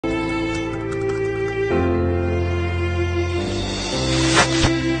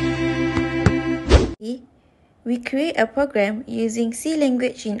We create a program using C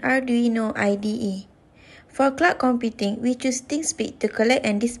language in Arduino IDE. For cloud computing, we choose ThinkSpeak to collect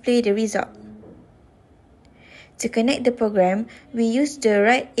and display the result. To connect the program, we use the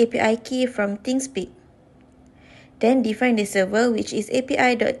write API key from ThinkSpeak. Then define the server, which is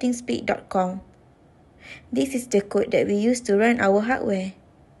api.thinkSpeak.com. This is the code that we use to run our hardware.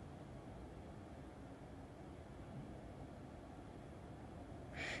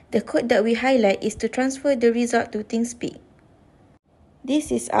 The code that we highlight is to transfer the result to ThinkSpeak. This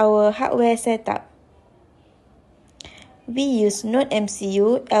is our hardware setup. We use Node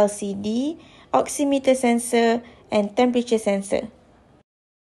MCU, LCD, oximeter sensor, and temperature sensor.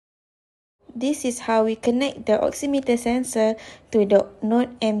 This is how we connect the oximeter sensor to the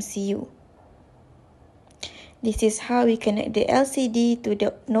Node MCU. This is how we connect the LCD to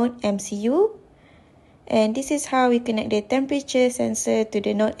the Node MCU. And this is how we connect the temperature sensor to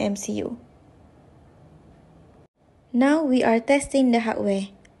the Node MCU. Now we are testing the hardware.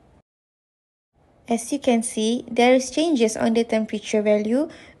 As you can see, there is changes on the temperature value,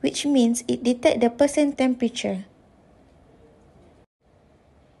 which means it detects the percent temperature.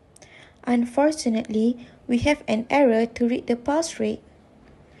 Unfortunately, we have an error to read the pulse rate.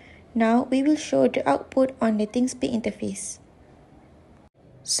 Now we will show the output on the ThinkSpeak interface.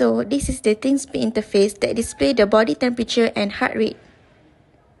 So this is the ThinkSpeak interface that displays the body temperature and heart rate.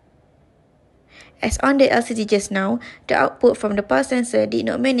 As on the LCD just now, the output from the pulse sensor did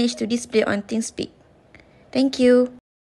not manage to display on ThinkSpeak. Thank you.